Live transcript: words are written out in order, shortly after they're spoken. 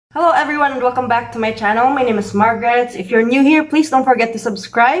Hello everyone and welcome back to my channel. My name is Margrette. If you're new here, please don't forget to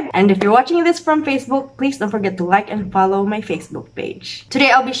subscribe. And if you're watching this from Facebook, please don't forget to like and follow my Facebook page.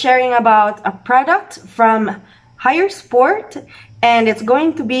 Today I'll be sharing about a product from Higher Sport, and it's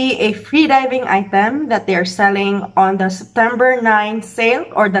going to be a free diving item that they are selling on the September 9 sale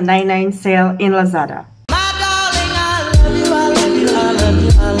or the 9/9 sale in Lazada.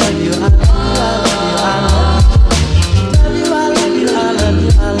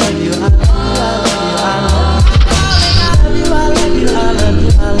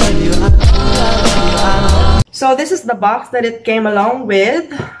 So this is the box that it came along with.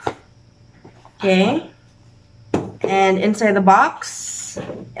 Okay. And inside the box,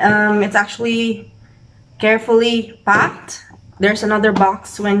 it's actually carefully packed. There's another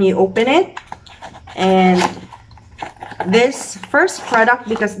box when you open it. And this first product,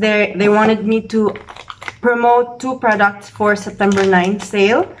 because they wanted me to promote two products for September 9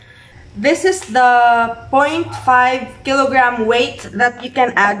 sale. This is the 0.5 kilogram weight that you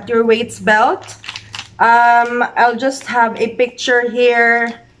can add to your weights belt. I'll just have a picture here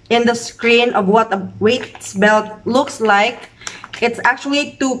in the screen of what a weights belt looks like. It's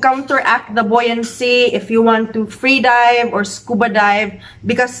actually to counteract the buoyancy if you want to free dive or scuba dive,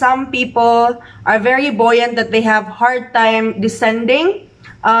 because some people are very buoyant that they have hard time descending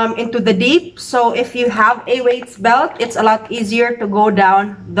into the deep. So if you have a weights belt, it's a lot easier to go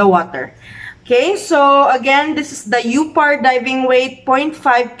down the water. Okay, so again, this is the Yupard diving weight,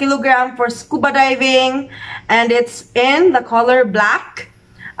 0.5 kilogram for scuba diving, and it's in the color black.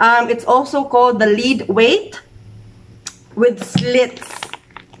 It's also called the lead weight with slits.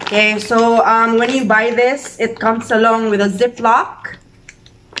 Okay, so when you buy this, it comes along with a ziplock.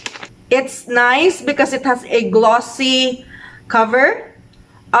 It's nice because it has a glossy cover.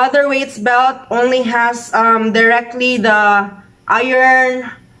 Other weights belt only has directly the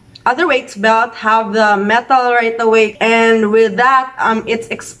iron. Other weights belt have the metal right away, and with that, it's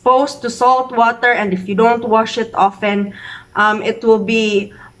exposed to salt water, and if you don't wash it often, it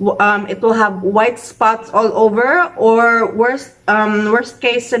will have white spots all over, or worst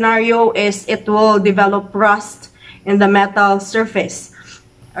case scenario is it will develop rust in the metal surface.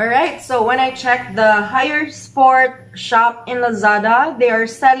 Alright, so when I checked the Higher Sport shop in Lazada, they are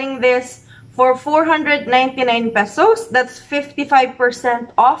selling this for 499 pesos. That's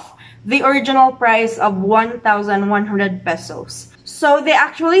 55% off the original price of 1,100 pesos. So they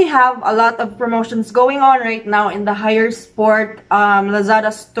actually have a lot of promotions going on right now in the Higher Sport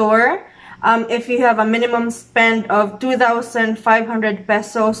Lazada store. If you have a minimum spend of 2,500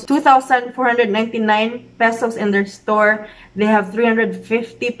 pesos, 2,499 pesos in their store, they have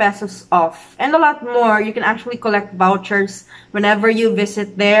 350 pesos off. And a lot more. You can actually collect vouchers whenever you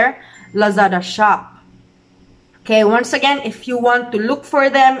visit their Lazada shop. Okay, once again, if you want to look for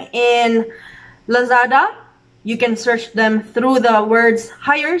them in Lazada, you can search them through the words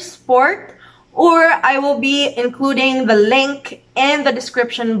Higher Sport, or I will be including the link in the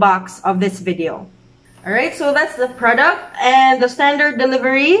description box of this video. Alright, so that's the product, and the standard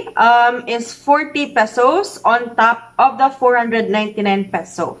delivery is 40 pesos on top of the 499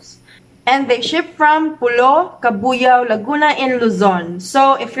 pesos. And they ship from Pulo, Cabuyao, Laguna in Luzon.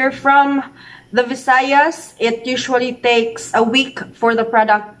 So if you're from the Visayas, it usually takes a week for the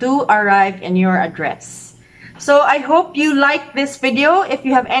product to arrive in your address. So I hope you liked this video. If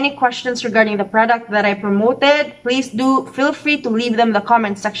you have any questions regarding the product that I promoted, please do feel free to leave them in the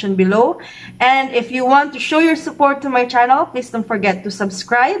comment section below. And if you want to show your support to my channel, please don't forget to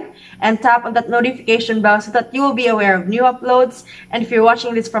subscribe and tap on that notification bell so that you will be aware of new uploads. And if you're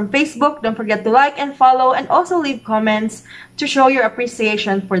watching this from Facebook, don't forget to like and follow, and also leave comments to show your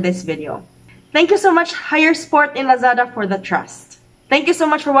appreciation for this video. Thank you so much, Higher Sport in Lazada, for the trust. Thank you so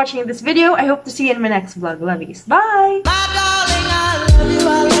much for watching this video. I hope to see you in my next vlog. Love you. Bye!